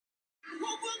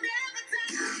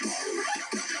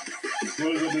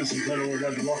What is this? Is better. We'd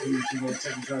like to welcome you to the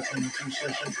Tekken 22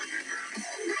 session.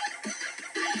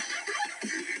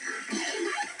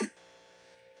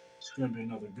 It's going to be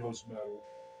another ghost battle.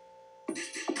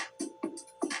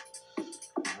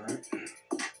 Alright.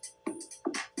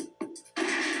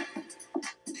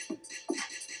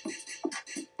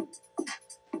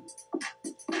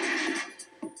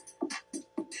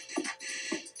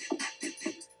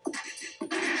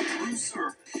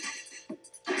 Sir.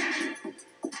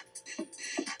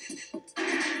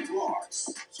 LARS.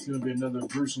 It's going to be another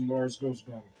gruesome LARS ghost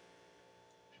battle.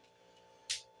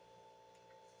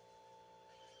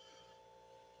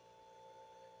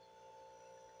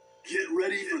 Get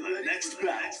ready for the next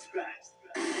battle.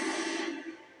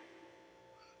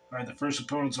 Alright, the first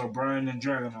opponents are Brian and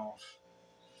Dragunov.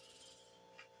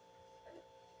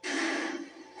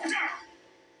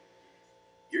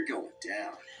 You're going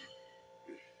down.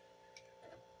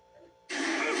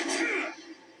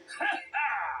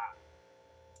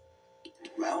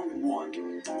 Round one.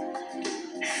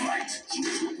 Fight.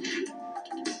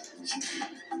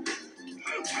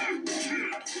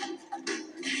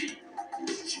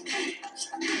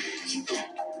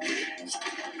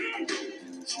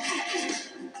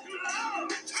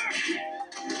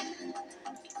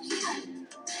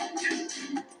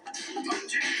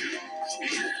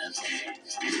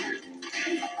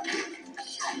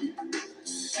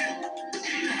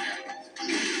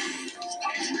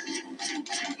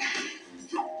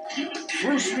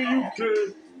 First me, you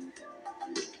kid!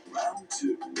 Round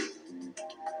two.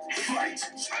 Fight.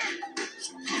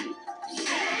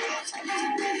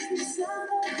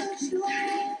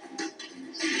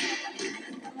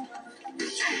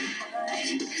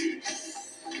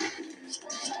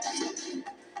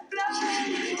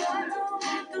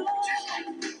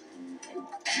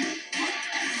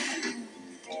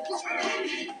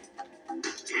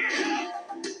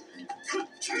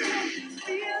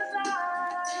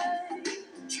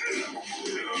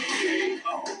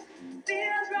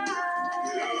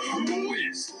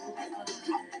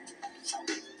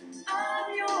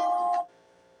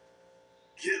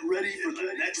 Get ready for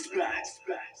the next battle.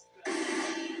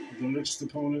 The next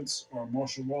opponents are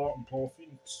Martial Law and Paul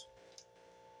Phoenix.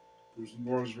 There's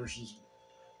LARS versus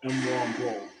M. Law and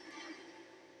Paul.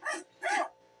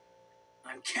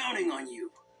 I'm counting on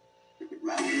you.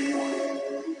 Round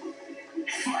one.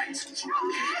 Fight.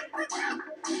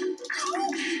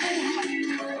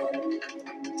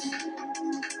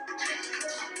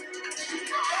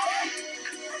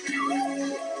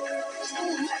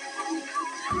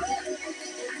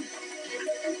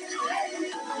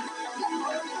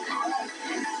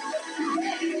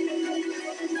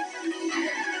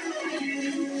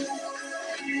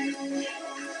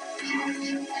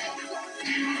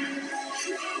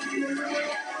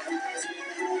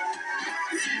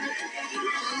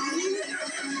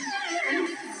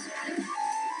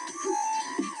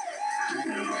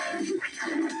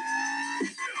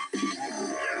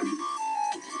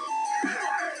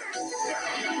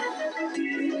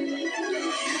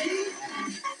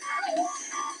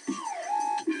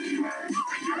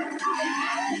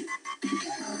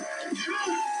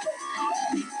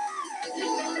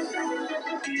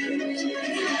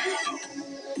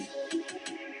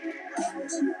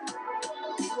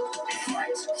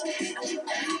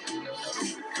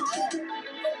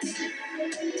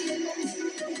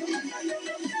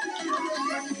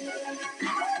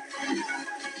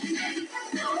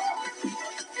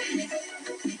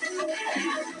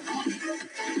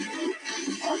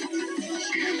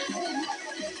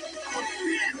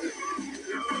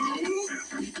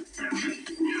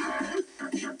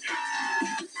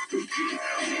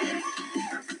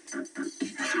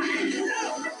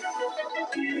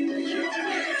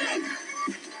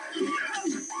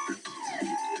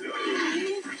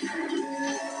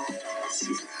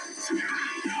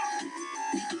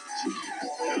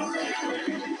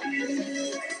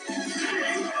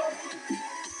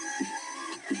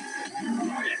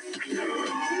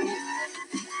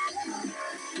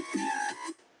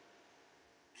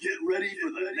 Get ready for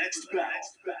the next battle.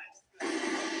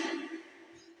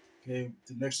 Okay,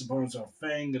 the next opponents are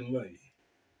Fang and Lei,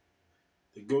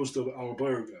 the ghost of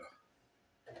Alberga.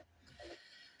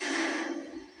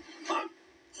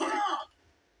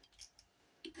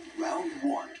 Round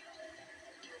one.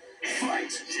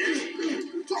 Fight.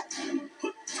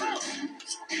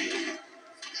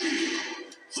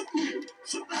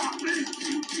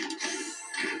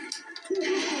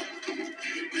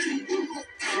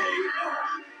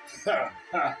 Ha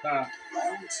ha ha.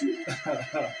 Round two.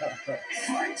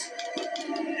 Fight.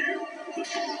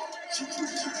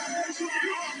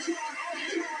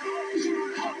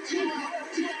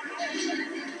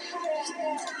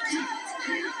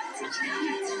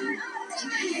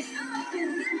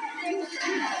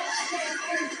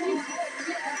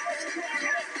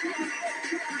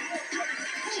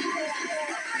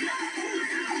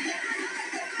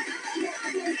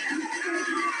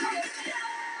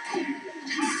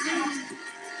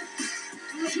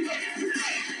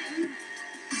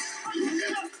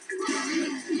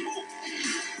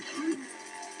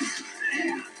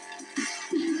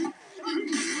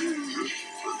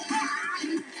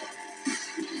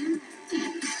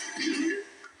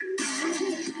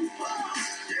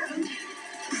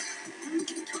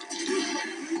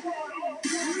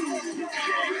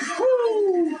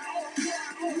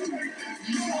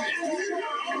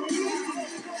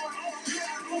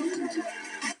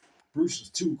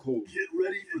 cold. Get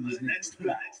ready for the next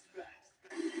battle.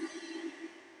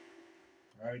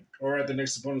 Alright, the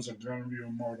next opponents are gonna be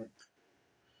Marduk.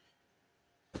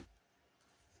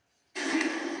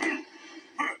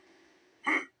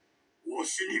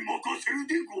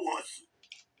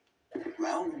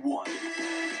 Round 1.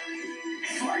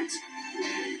 Fight.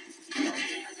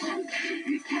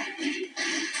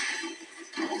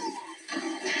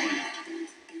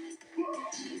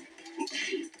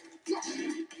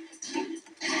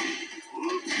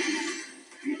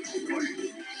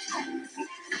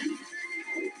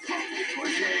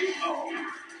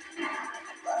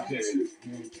 Okay.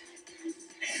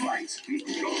 Fight.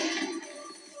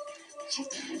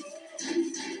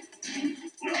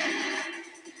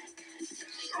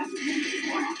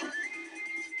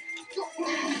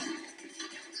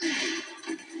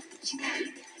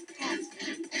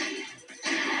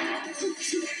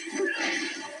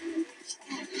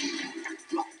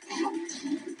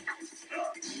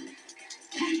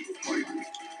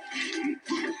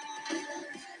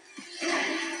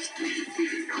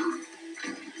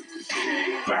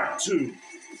 Back to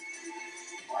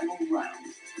Final round.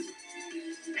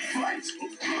 Fight.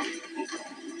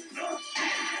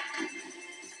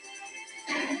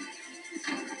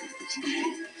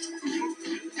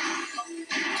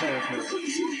 Tekken.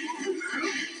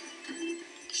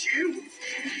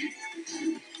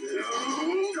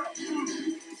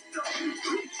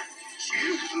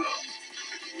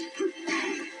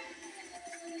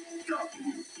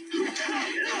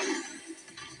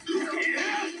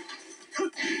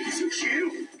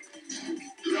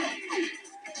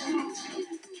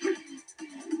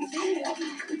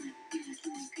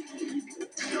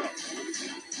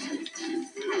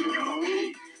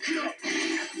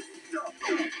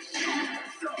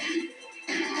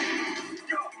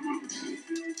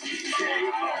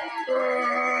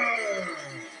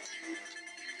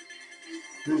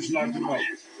 Bruce knocked him out.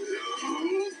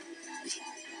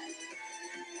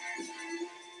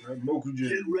 Alright, Mokujin.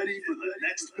 Get ready for the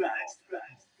next battle.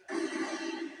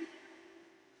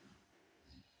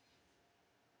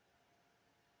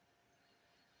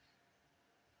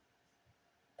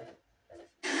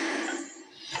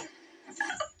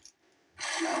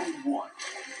 Round 1.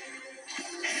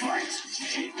 Fight.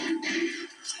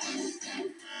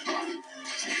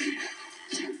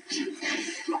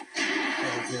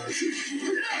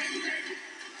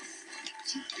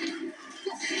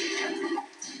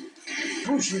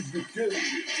 Bruce would be good.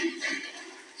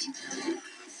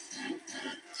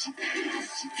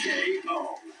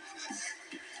 KO.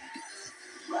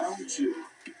 Round 2.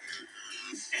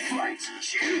 Fight.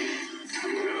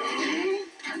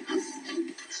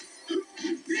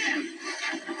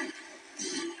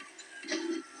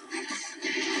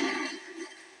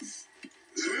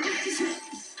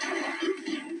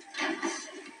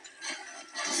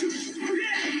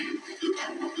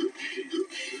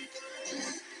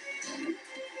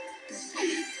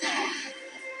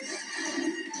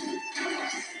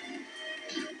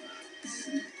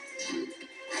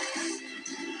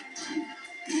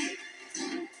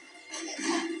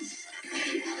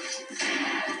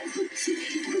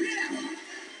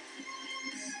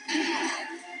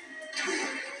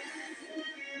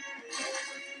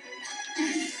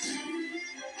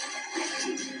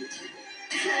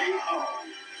 KO.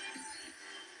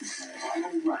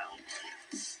 Final round.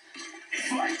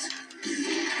 Fight.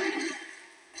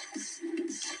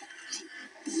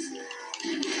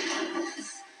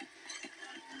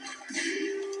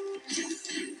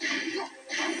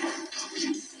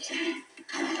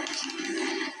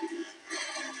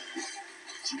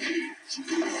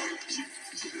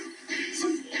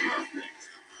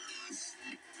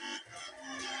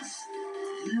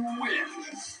 You win.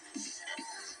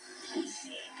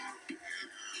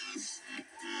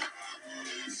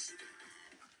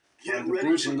 Get The ready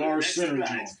Bruce for and the LARS next synergy.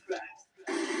 battle.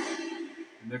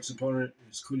 The next opponent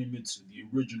is Kunimitsu,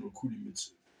 the original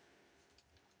Kunimitsu.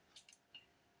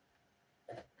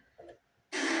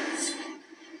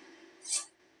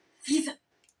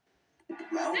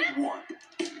 Round 1.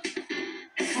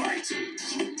 Fight.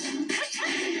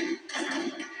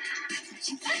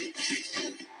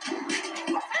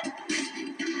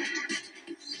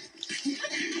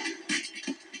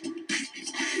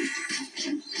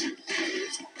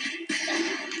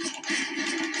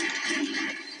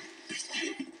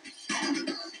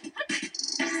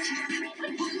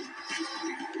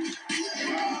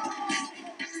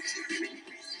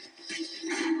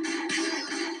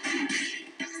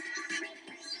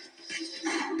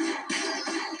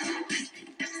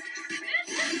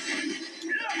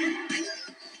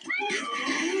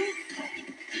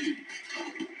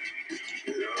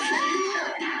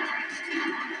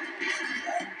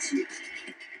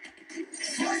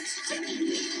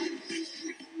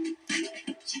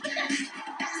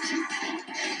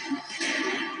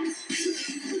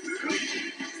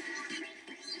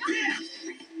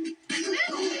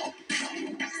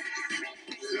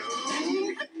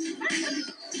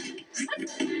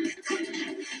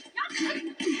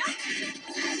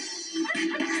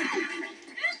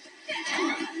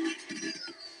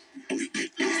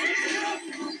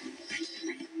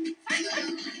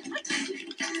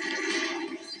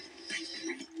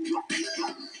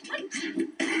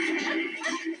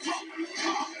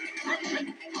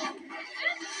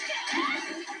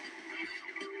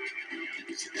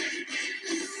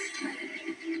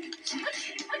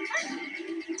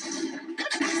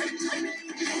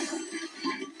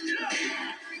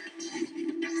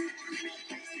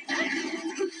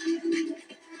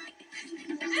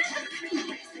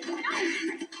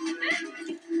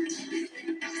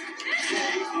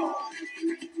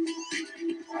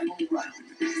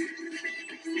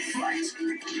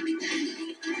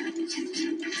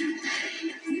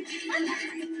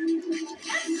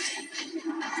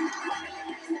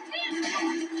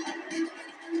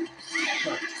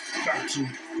 two.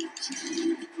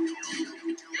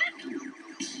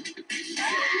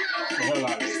 Get the hell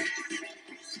out of here.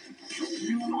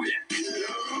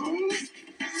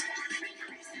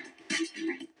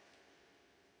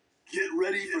 Get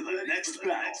ready for the next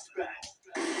battle.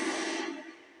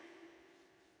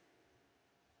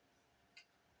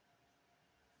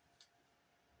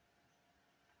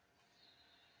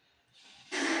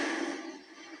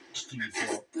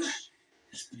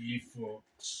 SCtheWolf.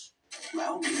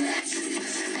 Round one.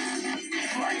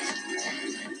 Fight.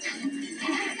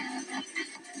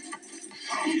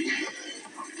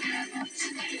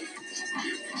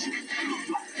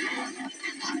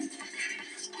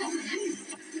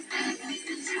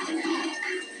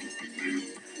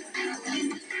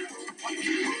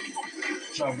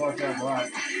 Try to block that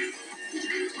right.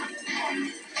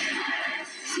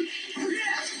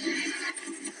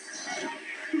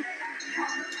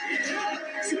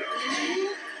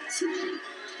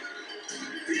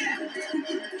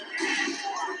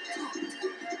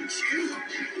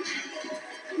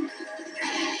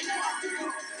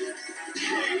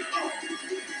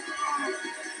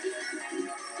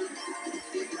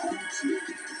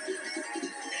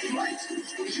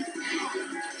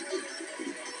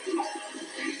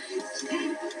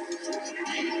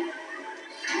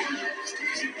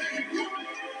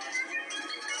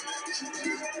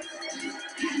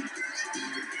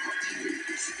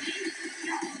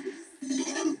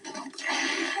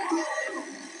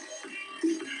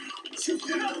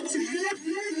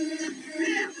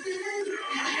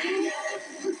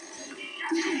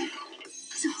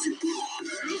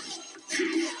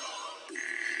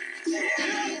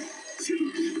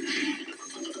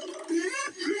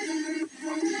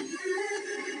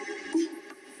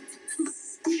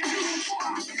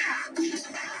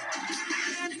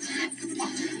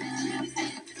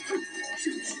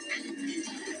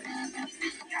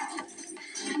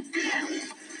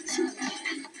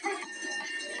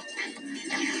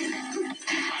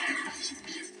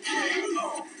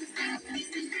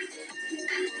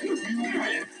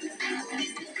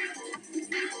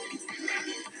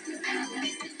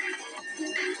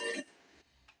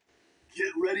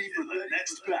 Get ready for the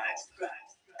next battle.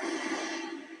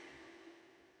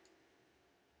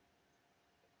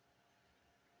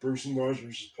 Bruce and LARS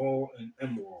versus Paul and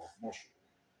MWall. Marshall.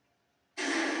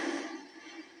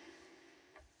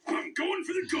 I'm going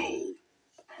for the gold.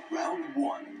 Round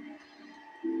one.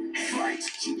 Fight.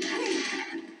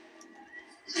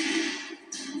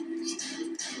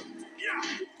 Yeah.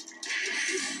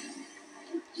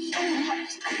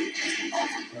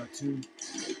 Got two.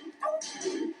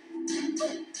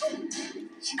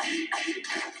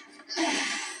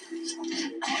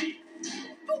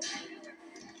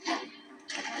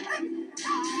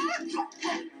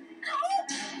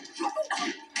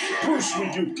 Bruce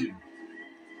Ryukin.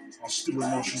 I'll still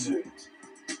emotional.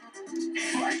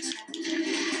 Fight.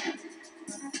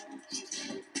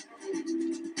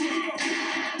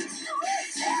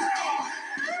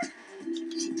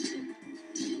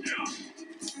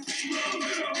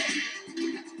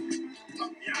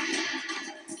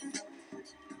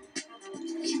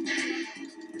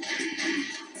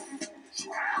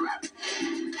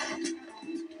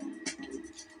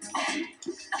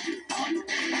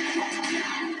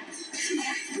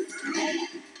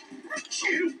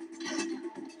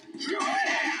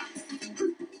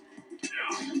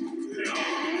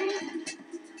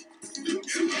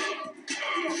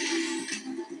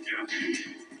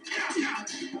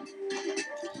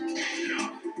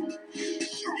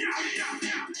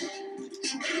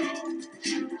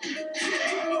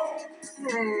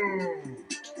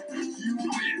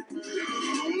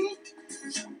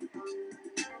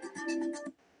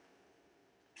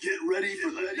 Get ready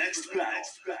for the next battle.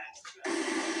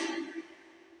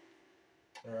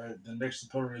 Alright, the next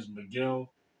opponent is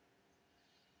Miguel.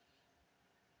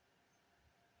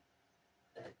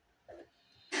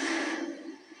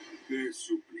 ¡Qué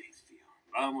suplicio!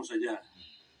 Vamos allá.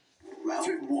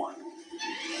 Round one.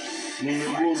 In the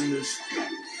wilderness.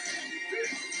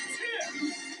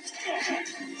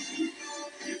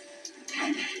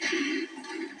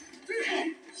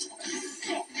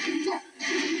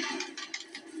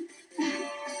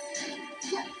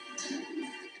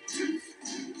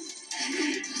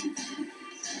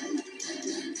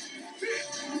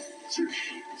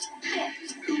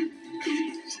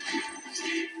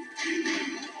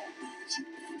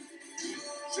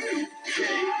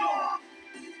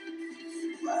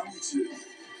 Round two.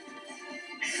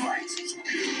 Fight.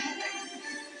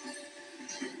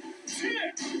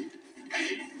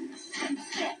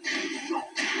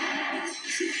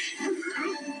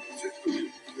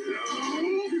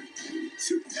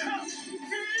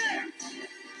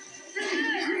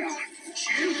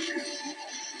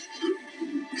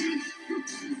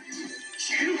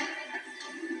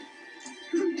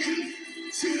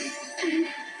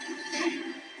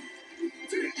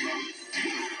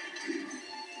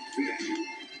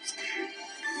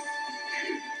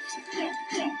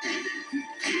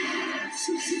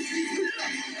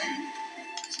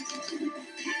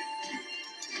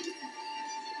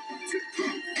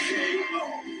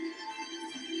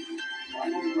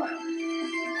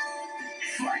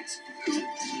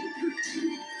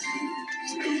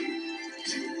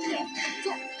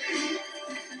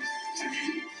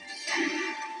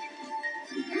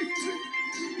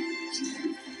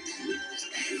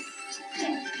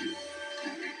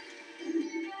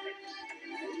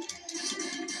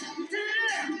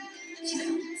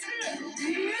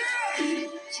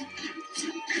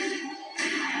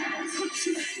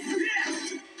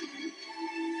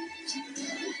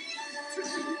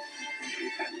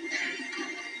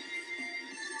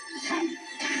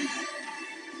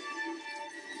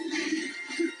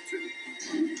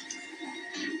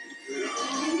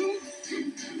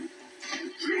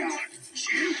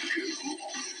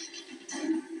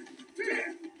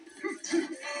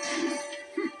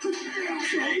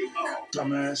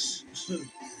 Dumbass.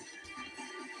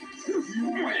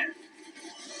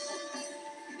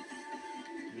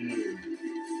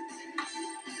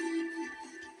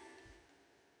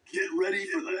 Get ready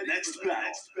for the next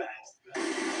battle.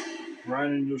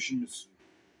 Ryan and Yoshimitsu.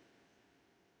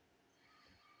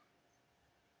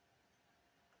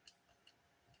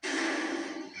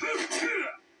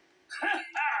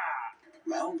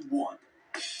 Round one.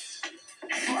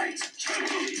 Fight.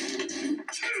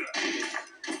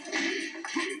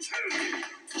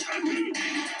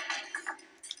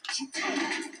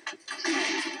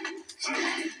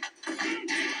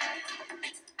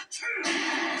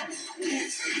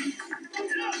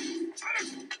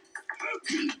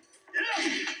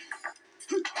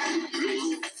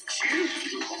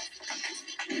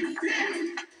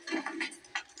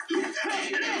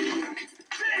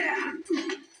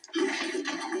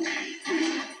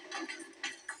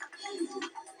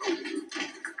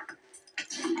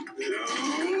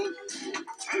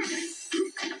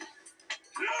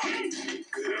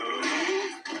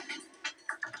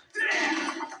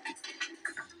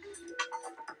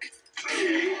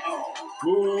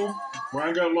 Boom.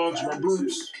 Ryan got launched by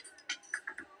Bruce.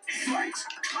 Fight.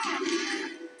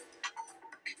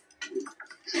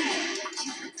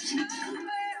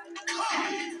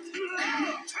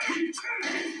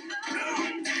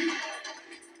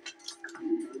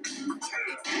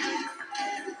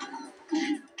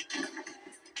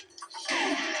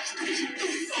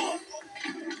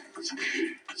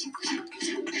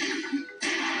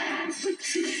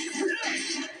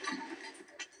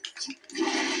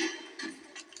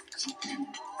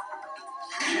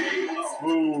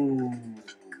 Boom.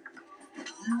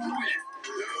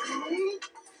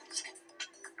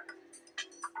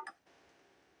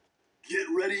 Get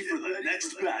ready for the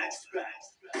next battle.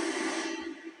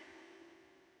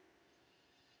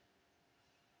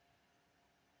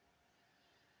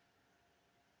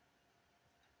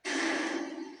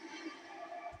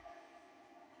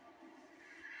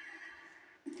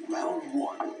 Round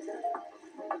one.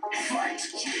 Fight.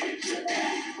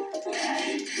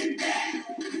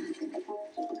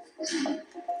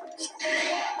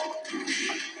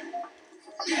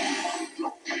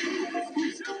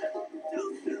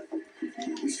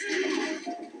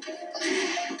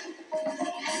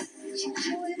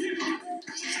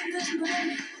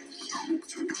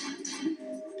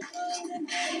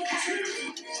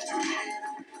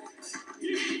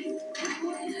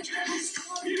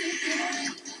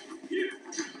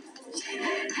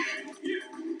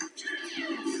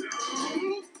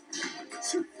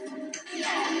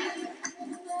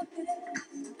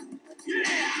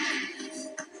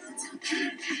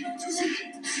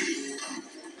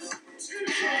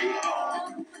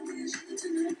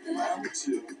 Round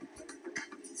two.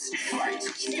 Fight.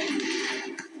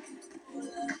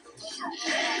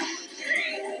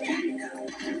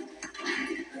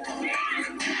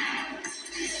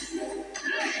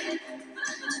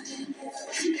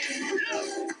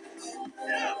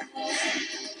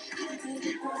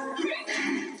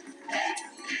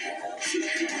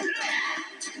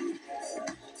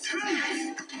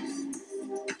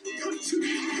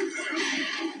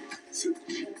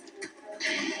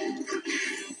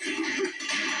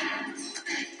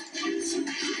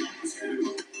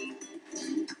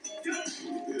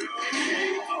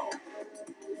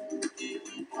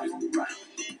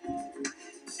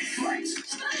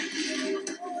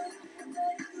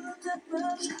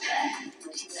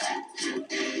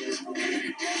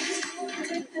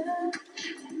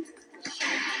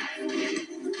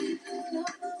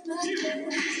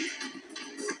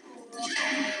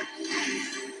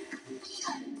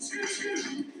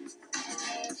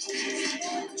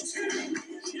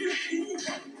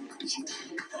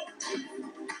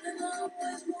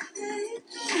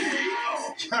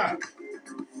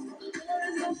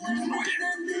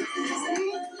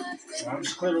 I'm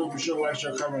SynClaiR the Wolf. Be sure to like,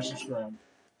 share, comment, and subscribe.